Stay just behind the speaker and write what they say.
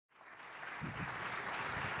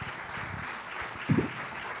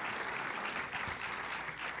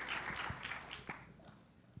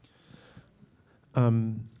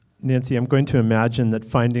Nancy, I'm going to imagine that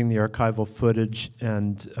finding the archival footage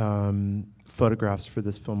and photographs for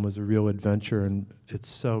this film was a real adventure, and it's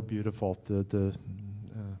so beautiful.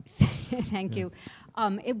 Thank you.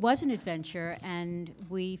 It was an adventure, and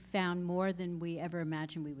we found more than we ever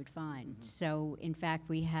imagined we would find. So, in fact,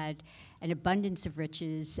 we had an abundance of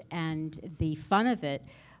riches, and the fun of it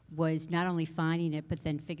was not only finding it, but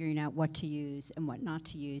then figuring out what to use and what not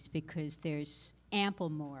to use, because there's ample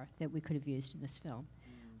more that we could have used in this film.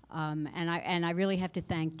 And I really have to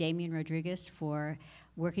thank Damian Rodriguez for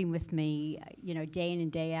working with me, you know, day in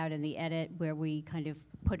and day out in the edit, where we kind of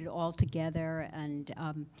put it all together, and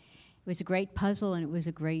it was a great puzzle, and it was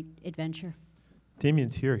a great adventure.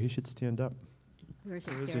 Damian's here. He should stand up. Where is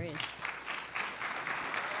he? There he is.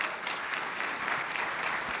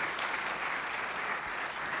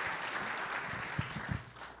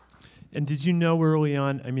 And did you know early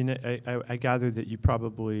on, I mean, I gather that you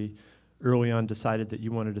probably early on decided that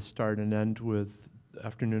you wanted to start and end with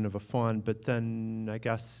Afternoon of a Faun, but then I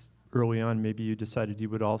guess early on maybe you decided you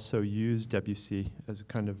would also use Debussy as a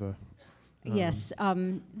kind of a... Yes,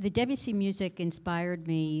 the Debussy music inspired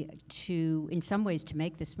me to, in some ways, to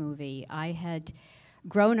make this movie. I had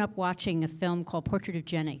grown up watching a film called Portrait of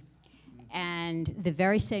Jenny, and the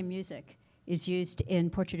very same music is used in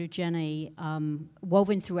Portrait of Jenny,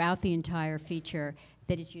 woven throughout the entire feature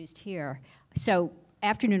that is used here. So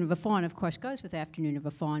Afternoon of a Faun, of course, goes with Afternoon of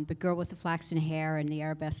a Faun, but Girl with the Flaxen Hair and the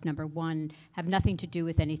Arabesque #1 have nothing to do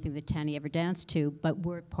with anything that Tanny ever danced to, but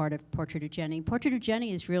were part of Portrait of Jenny. Portrait of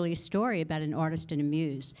Jenny is really a story about an artist and a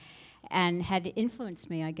muse, and had influenced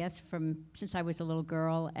me, I guess, since I was a little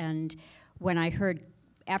girl. And when I heard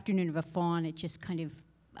Afternoon of a Faun, it just kind of,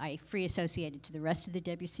 I free associated to the rest of the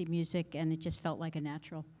Debussy music, and it just felt like a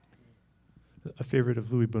natural. A favorite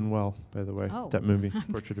of Louis Buñuel, by the way, that movie,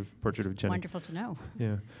 Portrait of Jenny. Wonderful to know.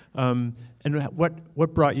 Yeah. And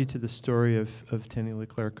what brought you to the story of Tanaquil le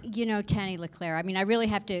Clercq? You know, Tanaquil le Clercq, I mean, I really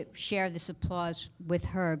have to share this applause with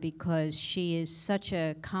her, because she is such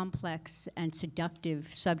a complex and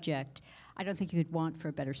seductive subject. I don't think you could want for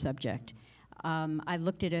a better subject. I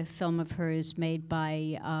looked at a film of hers made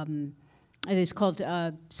by... it was called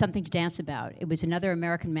Something to Dance About. It was another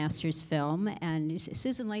American Masters film, and is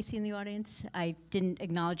Susan Lacey in the audience? I didn't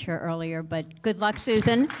acknowledge her earlier, but good luck,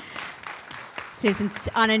 Susan. Susan's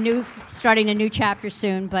on starting a new chapter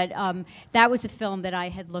soon, but that was a film that I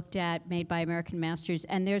had looked at, made by American Masters,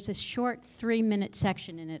 and there's a short 3-minute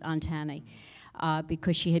section in it on Tanny,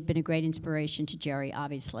 because she had been a great inspiration to Jerry,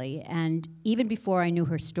 obviously. And even before I knew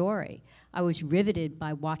her story, I was riveted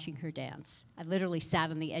by watching her dance. I literally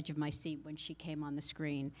sat on the edge of my seat when she came on the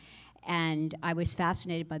screen. And I was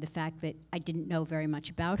fascinated by the fact that I didn't know very much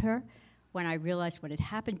about her. When I realized what had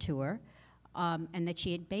happened to her, and that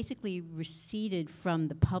she had basically receded from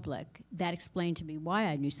the public, that explained to me why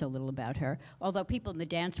I knew so little about her. Although people in the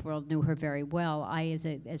dance world knew her very well, I, as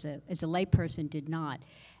a layperson, did not.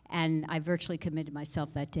 And I virtually committed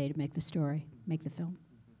myself that day to make the story, make the film.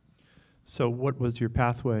 So what was your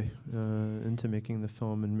pathway into making the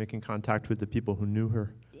film and making contact with the people who knew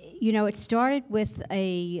her? You know, it started with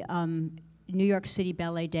a New York City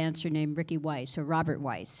ballet dancer named Ricky Weiss, or Robert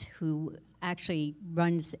Weiss, who actually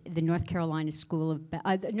runs the North Carolina School of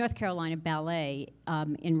North Carolina Ballet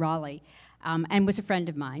in Raleigh, and was a friend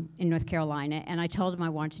of mine in North Carolina. And I told him I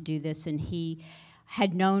wanted to do this, and he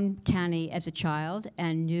had known Tanny as a child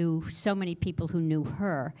and knew so many people who knew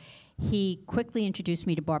her. He quickly introduced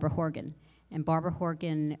me to Barbara Horgan, and Barbara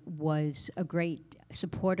Horgan was a great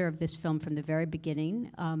supporter of this film from the very beginning,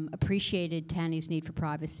 appreciated Tanny's need for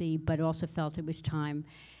privacy, but also felt it was time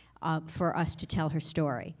for us to tell her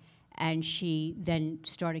story. And she then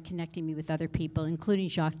started connecting me with other people, including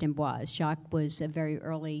Jacques D'Amboise. Jacques was a very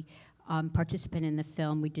early participant in the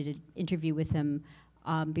film. We did an interview with him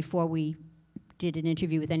before we did an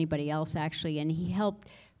interview with anybody else, actually, and he helped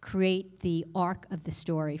create the arc of the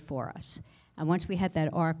story for us. And once we had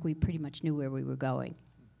that arc, we pretty much knew where we were going.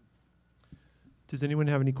 Does anyone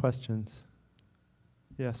have any questions?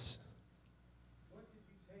 Yes. What did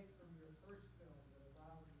you take from your first film that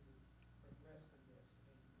allowed you to progress in this?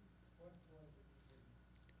 And what was it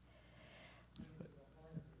that went into the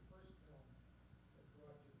heart of your first film that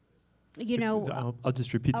brought you to this one? You know, I'll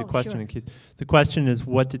just repeat the oh, question sure. in case. The question is,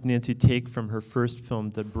 what did Nancy take from her first film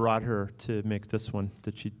that brought her to make this one,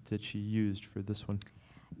 that she used for this one?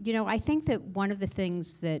 You know, I think that one of the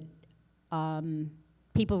things that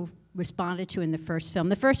people responded to in the first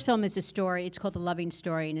film is a story. It's called The Loving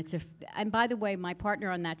Story, and and by the way, my partner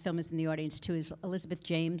on that film is in the audience too. Is Elizabeth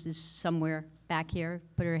James, is somewhere back here.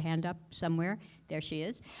 Put her hand up somewhere. There she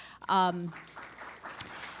is. That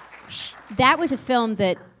was a film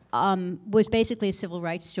that was basically a civil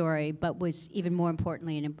rights story, but was even more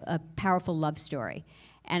importantly a powerful love story.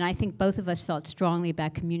 And I think both of us felt strongly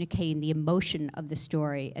about communicating the emotion of the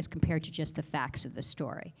story as compared to just the facts of the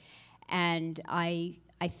story. And I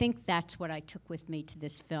think that's what I took with me to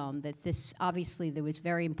this film, that this, obviously there was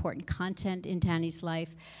very important content in Tanny's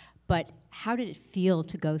life, but how did it feel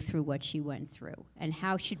to go through what she went through? And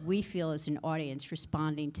how should we feel as an audience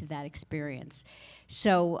responding to that experience?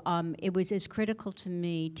 So it was as critical to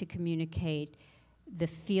me to communicate the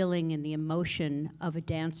feeling and the emotion of a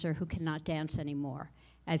dancer who cannot dance anymore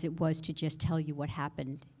as it was to just tell you what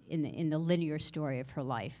happened in the linear story of her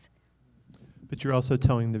life. But you're also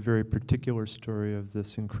telling the very particular story of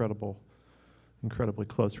this incredibly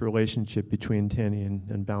close relationship between Tanny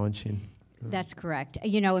and Balanchine. That's correct.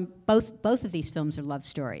 You know, and both of these films are love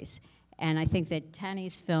stories. And I think that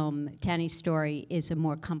Tanny's story is a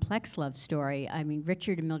more complex love story. I mean,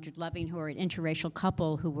 Richard and Mildred Loving, who are an interracial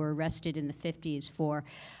couple who were arrested in the 50s for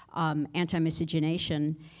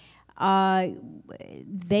anti-miscegenation,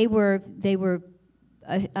 they were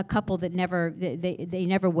a couple that they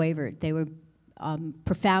never wavered. They were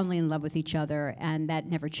profoundly in love with each other, and that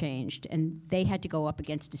never changed. And they had to go up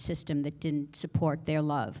against a system that didn't support their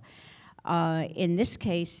love. In this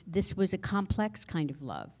case, this was a complex kind of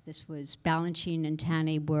love. This was Balanchine and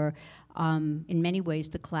Tanny were, in many ways,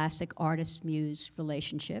 the classic artist-muse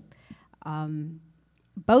relationship.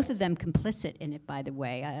 Both of them complicit in it, by the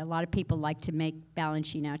way. A lot of people like to make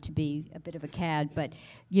Balanchine out to be a bit of a cad, but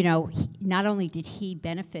you know, not only did he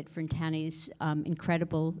benefit from Tanny's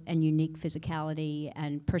incredible and unique physicality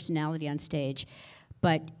and personality on stage,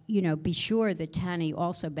 but you know, be sure that Tanny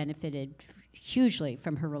also benefited hugely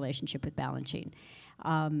from her relationship with Balanchine.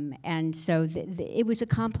 And so it was a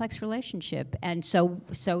complex relationship, and so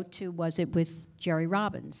too was it with Jerry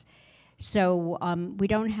Robbins. So we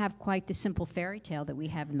don't have quite the simple fairy tale that we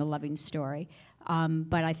have in the Loving story,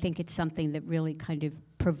 but I think it's something that really kind of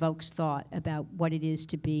provokes thought about what it is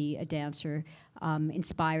to be a dancer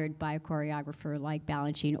inspired by a choreographer like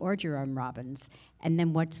Balanchine or Jerome Robbins, and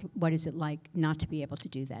then what is it like not to be able to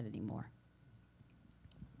do that anymore?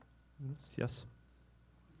 Yes.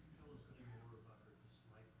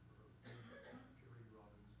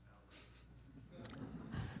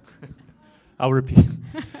 I'll repeat.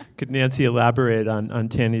 Could Nancy elaborate on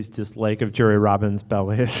Tanny's dislike of Jerry Robbins'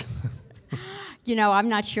 ballets? You know, I'm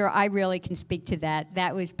not sure I really can speak to that.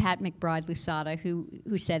 That was Pat McBride Lusada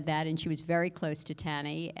who said that, and she was very close to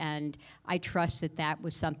Tanny, and I trust that that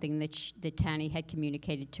was something that Tanny had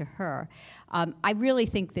communicated to her. I really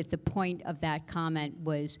think that the point of that comment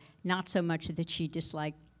was not so much that she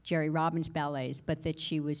disliked Jerry Robbins' ballets, but that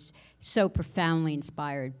she was so profoundly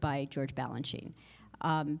inspired by George Balanchine.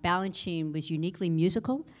 Balanchine was uniquely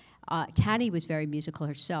musical. Tanny was very musical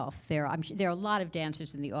herself. There are a lot of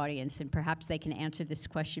dancers in the audience, and perhaps they can answer this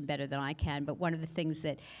question better than I can, but one of the things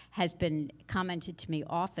that has been commented to me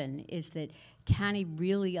often is that Tanny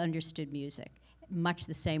really understood music, much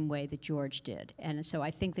the same way that George did. And so I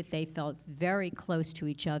think that they felt very close to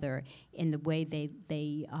each other in the way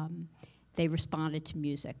they responded to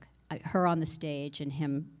music. Her on the stage and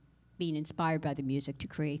him being inspired by the music to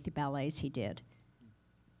create the ballets he did.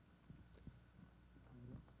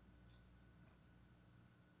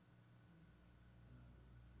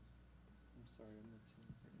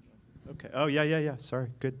 Okay. Oh, yeah. Sorry.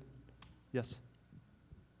 Good. Yes.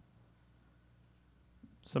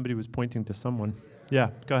 Somebody was pointing to someone. Yeah,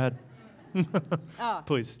 go ahead. Oh.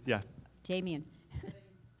 Please, yeah. Damien.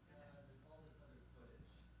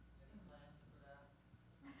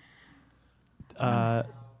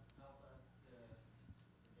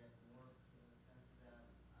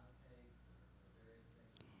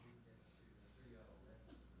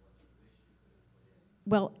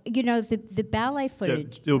 Well, you know, the ballet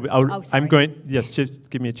footage. I'm going, yes, just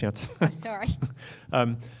give me a chance. Sorry.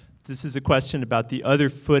 This is a question about the other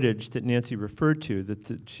footage that Nancy referred to,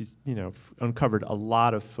 that she's, you know, uncovered a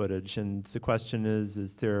lot of footage, and the question is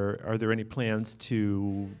are there any plans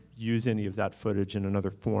to use any of that footage in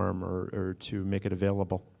another form or to make it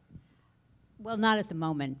available? Well, not at the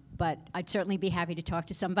moment, but I'd certainly be happy to talk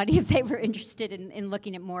to somebody if they were interested in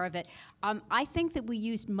looking at more of it. I think that we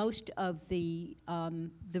used most of the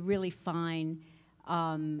really fine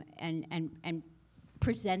and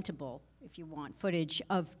presentable, if you want, footage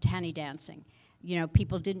of Tanny dancing. You know,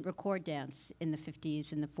 people didn't record dance in the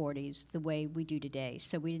 50s and the 40s the way we do today,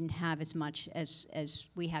 so we didn't have as much as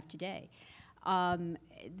we have today.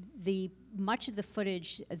 Much of the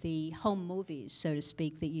footage, the home movies, so to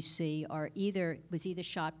speak, that you see was either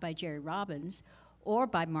shot by Jerry Robbins or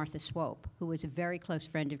by Martha Swope, who was a very close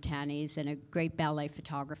friend of Tanny's and a great ballet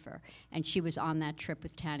photographer. And she was on that trip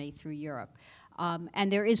with Tanny through Europe.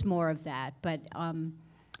 And there is more of that, but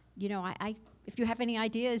you know, if you have any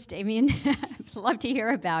ideas, Damien, I'd love to hear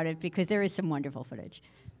about it, because there is some wonderful footage.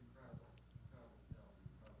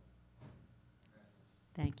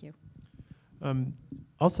 Thank you.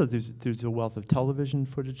 Also, there's a wealth of television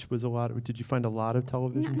footage. Did you find a lot of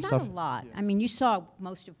television stuff? Not a lot. Yeah. I mean, you saw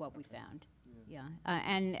most of what we found. Yeah.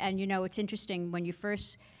 And you know, it's interesting when you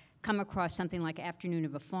first come across something like Afternoon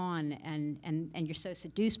of a Faun, and you're so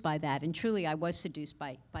seduced by that. And truly, I was seduced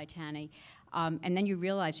by Tanny. And then you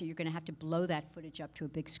realize that you're going to have to blow that footage up to a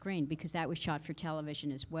big screen, because that was shot for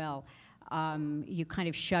television as well. You kind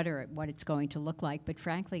of shudder at what it's going to look like. But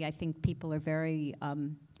frankly, I think people are very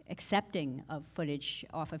accepting of footage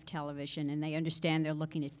off of television, and they understand they're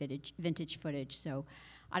looking at vintage footage. So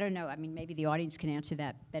I don't know. I mean, maybe the audience can answer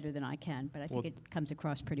that better than I can, but I think it comes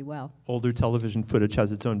across pretty well. Older television footage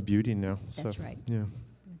has its own beauty now. That's so, right. Yeah.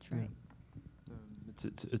 That's right.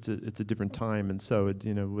 It's a different time, and so it,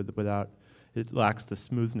 you know, without it lacks the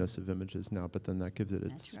smoothness of images now, but then that gives it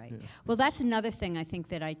its. That's right. Yeah. Well, that's another thing I think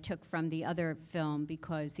that I took from the other film,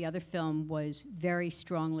 because the other film was very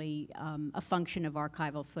strongly a function of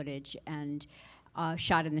archival footage and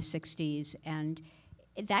shot in the 60s, and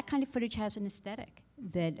that kind of footage has an aesthetic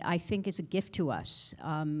that I think is a gift to us.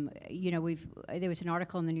 You know, there was an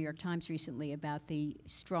article in the New York Times recently about the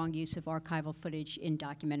strong use of archival footage in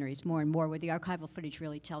documentaries more and more, where the archival footage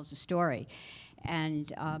really tells a story.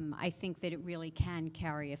 And I think that it really can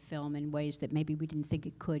carry a film in ways that maybe we didn't think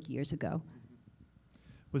it could years ago.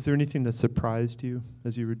 Was there anything that surprised you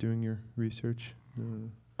as you were doing your research?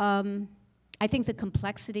 I think the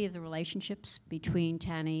complexity of the relationships between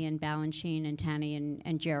Tanny and Balanchine and Tanny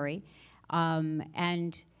and Jerry.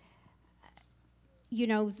 And, you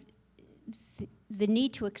know, the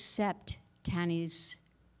need to accept Tanny's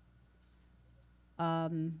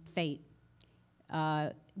fate.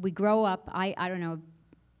 We grow up, I don't know,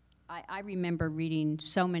 I remember reading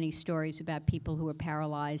so many stories about people who were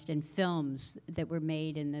paralyzed, and films that were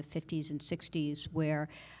made in the 50s and 60s where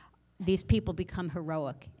these people become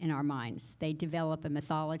heroic in our minds. They develop a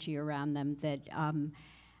mythology around them that I'm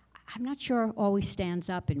not sure always stands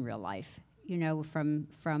up in real life. You know, from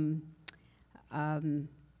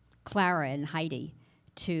Clara and Heidi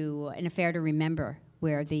to An Affair to Remember,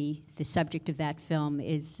 where the subject of that film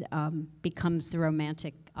is becomes the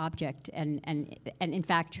romantic object, and in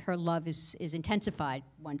fact her love is intensified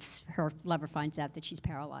once her lover finds out that she's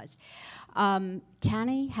paralyzed.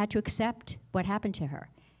 Tanny had to accept what happened to her,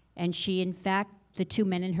 and she, in fact, the two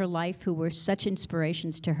men in her life who were such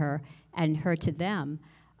inspirations to her and her to them,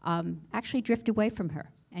 actually drift away from her,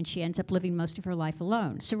 and she ends up living most of her life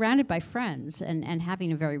alone, surrounded by friends and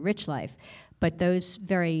having a very rich life. But those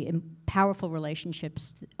very powerful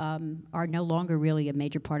relationships are no longer really a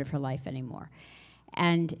major part of her life anymore.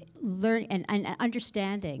 And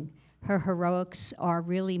understanding her heroics are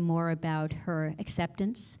really more about her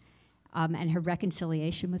acceptance and her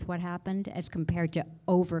reconciliation with what happened, as compared to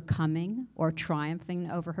overcoming or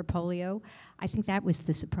triumphing over her polio. I think that was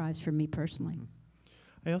the surprise for me personally.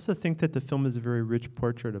 I also think that the film is a very rich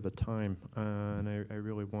portrait of a time, and I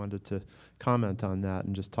really wanted to comment on that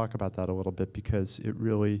and just talk about that a little bit, because it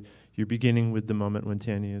really, you're beginning with the moment when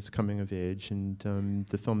Tanny is coming of age, and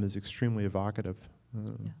the film is extremely evocative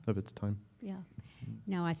of its time. Yeah.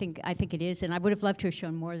 No, I think it is, and I would have loved to have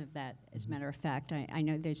shown more of that, as a matter of fact. I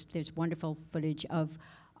know there's wonderful footage of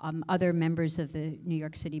other members of the New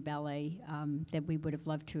York City Ballet that we would have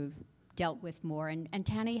loved to have dealt with more, and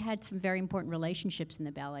Tanny had some very important relationships in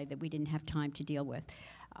the ballet that we didn't have time to deal with.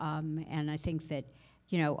 And I think that,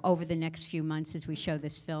 you know, over the next few months as we show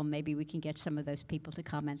this film, maybe we can get some of those people to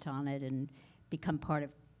comment on it and become part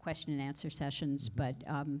of question and answer sessions. But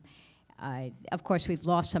of course, we've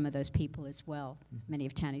lost some of those people as well. Many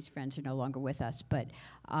of Tanny's friends are no longer with us, but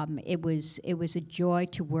it was a joy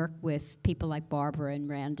to work with people like Barbara and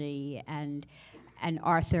Randy and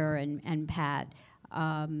Arthur and Pat.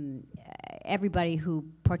 Everybody who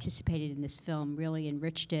participated in this film really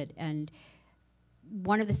enriched it, and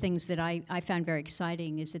one of the things that I found very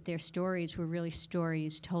exciting is that their stories were really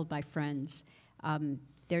stories told by friends.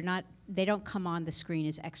 They don't come on the screen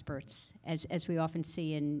as experts, as we often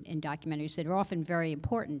see in documentaries that are often very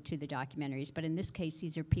important to the documentaries, but in this case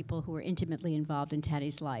these are people who are intimately involved in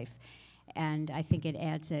Tanny's life, and I think it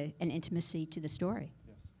adds an intimacy to the story.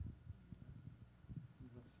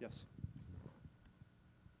 Yes.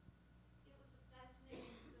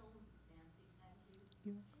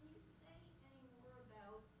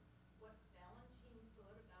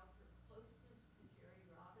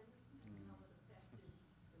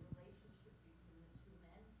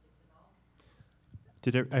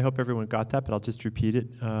 I hope everyone got that, but I'll just repeat it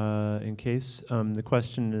in case. The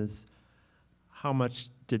question is, how much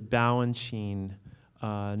did Balanchine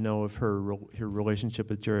know of her relationship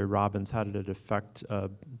with Jerry Robbins? How did it affect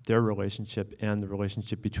their relationship and the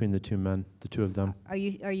relationship between the two men, the two of them? Are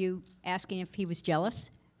you asking if he was jealous?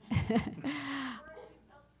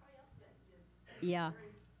 Yeah.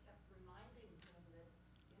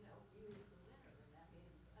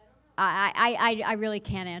 I really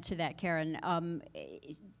can't answer that, Karen.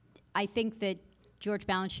 I think that George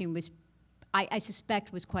Balanchine was, I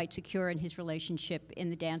suspect, was quite secure in his relationship in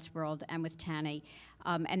the dance world and with Tanny.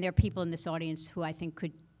 And there are people in this audience who I think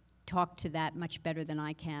could talk to that much better than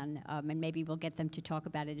I can. And maybe we'll get them to talk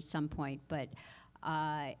about it at some point. But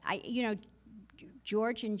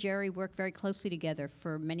George and Jerry worked very closely together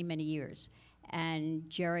for many, many years. And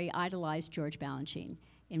Jerry idolized George Balanchine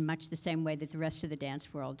in much the same way that the rest of the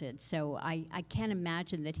dance world did. So I can't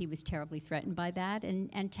imagine that he was terribly threatened by that.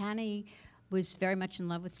 And Tanny was very much in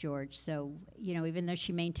love with George. So, even though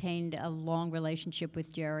she maintained a long relationship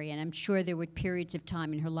with Jerry, and I'm sure there were periods of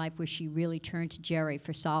time in her life where she really turned to Jerry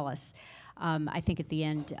for solace, I think at the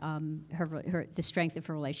end, the strength of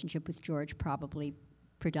her relationship with George probably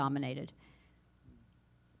predominated.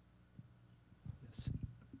 Yes.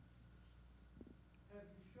 Have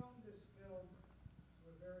you shown this film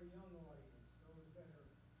to a very young audience, those that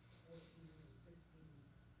are 14, 16,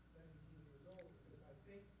 17 years old? Because I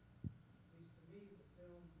think, at least to me, the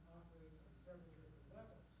film operates on several different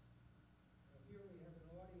levels. Here we have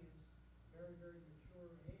an audience very, very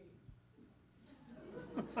mature in age.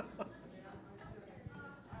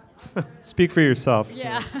 Speak for yourself.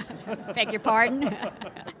 Yeah. Beg your pardon?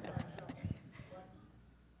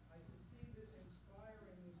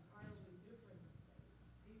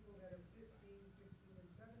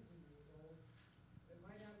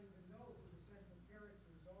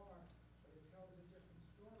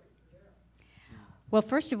 Well,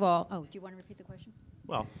 first of all, do you want to repeat the question?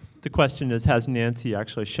 Well, the question is, has Nancy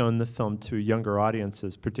actually shown the film to younger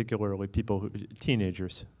audiences, particularly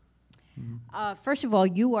teenagers? First of all,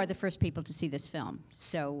 you are the first people to see this film.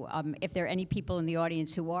 So if there are any people in the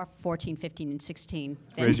audience who are 14, 15, and 16,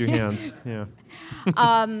 then raise your hands. Yeah.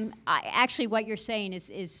 Actually, what you're saying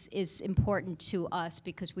is important to us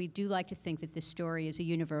because we do like to think that this story is a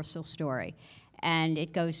universal story, and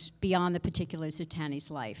it goes beyond the particulars of Tanny's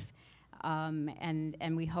life.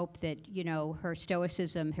 And we hope that, her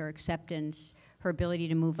stoicism, her acceptance, her ability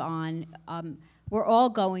to move on, we're all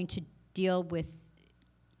going to deal with,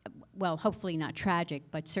 well, hopefully not tragic,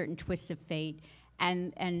 but certain twists of fate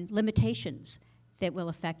and limitations that will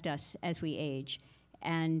affect us as we age.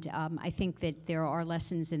 And I think that there are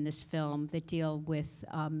lessons in this film that deal with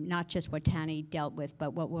not just what Tanny dealt with,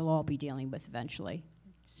 but what we'll all be dealing with eventually.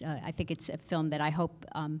 So I think it's a film that I hope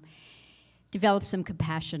develops some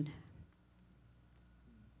compassion.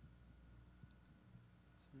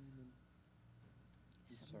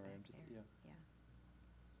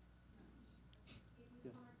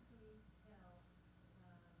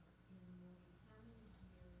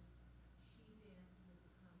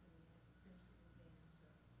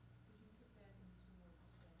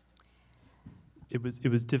 It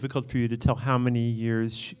was difficult for you to tell how many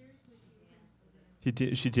years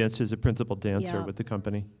she danced as a principal dancer with the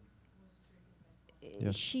company.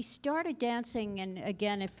 Yes. She started dancing, and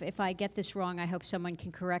again, if I get this wrong, I hope someone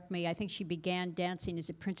can correct me. I think she began dancing as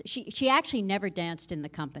a principal. She actually never danced in the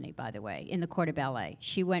company, by the way, in the Corps de Ballet.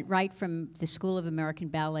 She went right from the School of American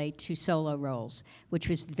Ballet to solo roles, which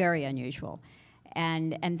was very unusual.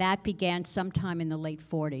 And that began sometime in the late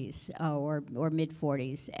 40s or mid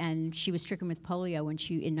 40s. And she was stricken with polio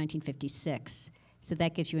in 1956. So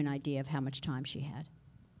that gives you an idea of how much time she had.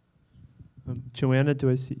 Joanna, do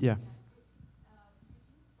I see? Yeah.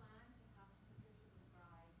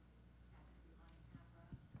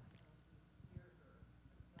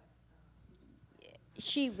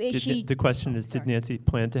 The question is, did Nancy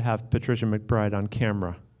plan to have Patricia McBride on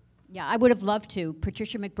camera? Yeah, I would have loved to.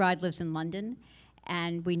 Patricia McBride lives in London,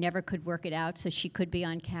 and we never could work it out, so she could be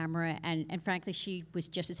on camera. And frankly, she was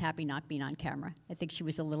just as happy not being on camera. I think she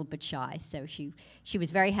was a little bit shy, so she was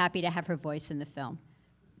very happy to have her voice in the film.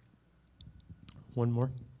 One more.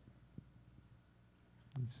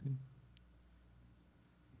 Let's see.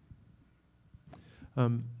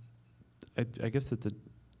 I guess that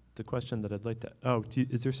the question that I'd like to,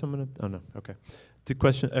 is there someone, oh no, okay. The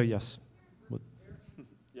question, oh yes.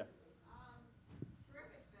 Yeah.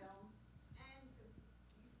 Terrific film, and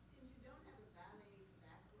since you don't have a ballet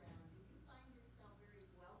background, did you find yourself very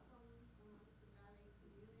welcome amongst the ballet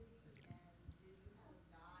community, and did you have a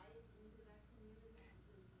dive into that community, because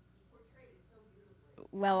you portrayed it so beautifully?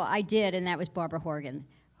 Well, I did, and that was Barbara Horgan,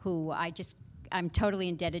 who I'm totally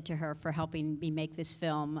indebted to her for helping me make this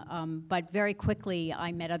film. But very quickly,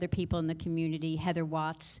 I met other people in the community, Heather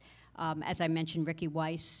Watts, as I mentioned, Ricky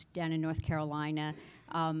Weiss down in North Carolina,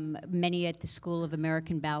 many at the School of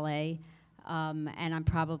American Ballet, and I'm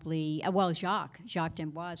probably, well, Jacques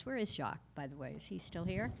D'Amboise. Where is Jacques, by the way? Is he still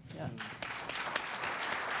here? Yeah.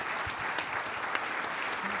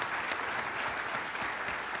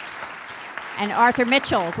 And Arthur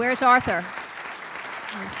Mitchell. Where's Arthur?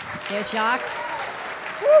 There's Jacques.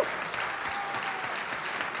 Woo.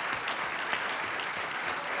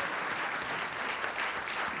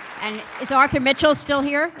 And is Arthur Mitchell still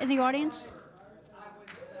here in the audience?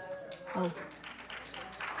 Oh.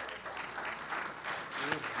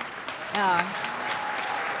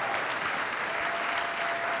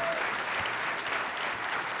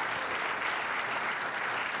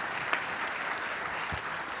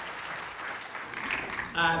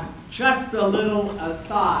 Just a little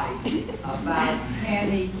aside about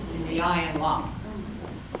Fanny in the Iron Lung.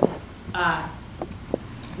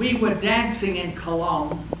 We were dancing in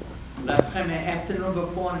Cologne, la première afternoon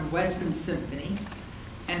before in Western Symphony,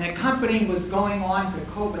 and the company was going on to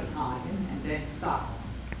Copenhagen and then Stockholm.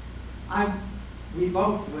 We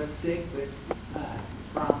both were sick with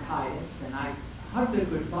bronchitis, and I hugged her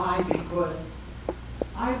goodbye because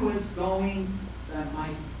I was going, my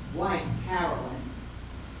wife, Carolyn,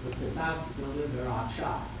 was about to deliver our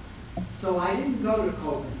child. So I didn't go to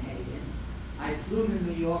Copenhagen. I flew to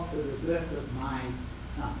New York for the birth of my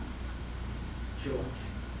son, George,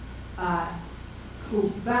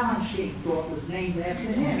 who Balanchine thought was named after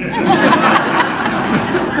him.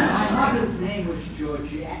 My mother's name was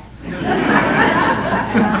Georgette, and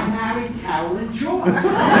I married Carolyn George.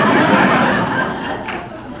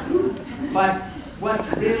 But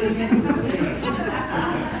what's really interesting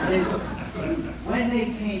is when they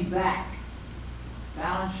came back,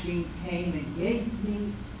 Balanchine came and gave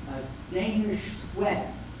me a Danish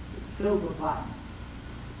sweater with silver buttons.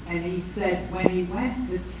 And he said when he went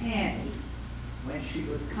to Tanny, when she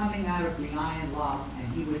was coming out of the Iron Lung, and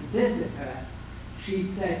he would visit her, she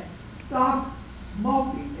said, "Stop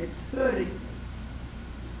smoking, it's hurting me."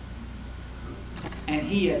 And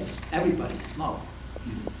everybody smoked.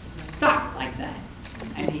 He stopped like that.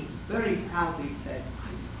 And he very proudly said,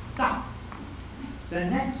 "I stopped." The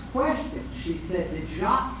next question, she said,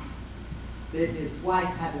 did his wife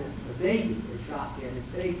have a baby? Did Jacques get his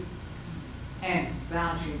baby? And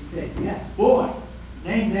Balanchine said, "Yes, boy,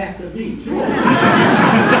 named after me, George."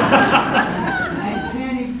 And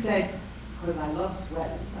Fanny said, because I love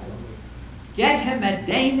sweaters, get him a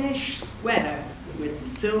Danish sweater with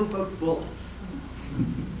silver bullets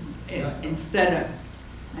instead of,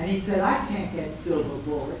 and he said, "I can't get silver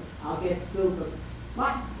bullets, I'll get silver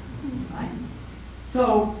buttons," right?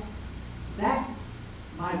 So that,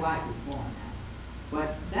 my wife is born now,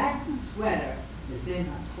 but that sweater is in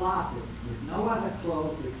a closet with no other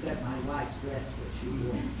clothes except my wife's dress that she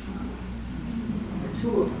wore. The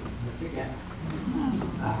two of them were together.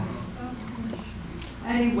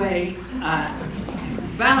 Anyway,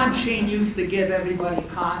 Balanchine used to give everybody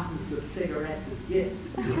cartons with cigarettes as gifts.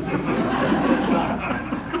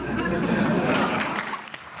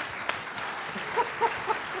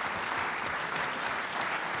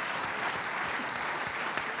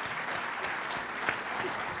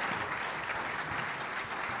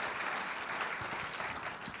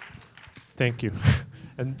 Thank you.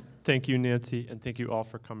 And thank you, Nancy, and thank you all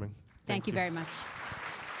for coming. Thank you very much.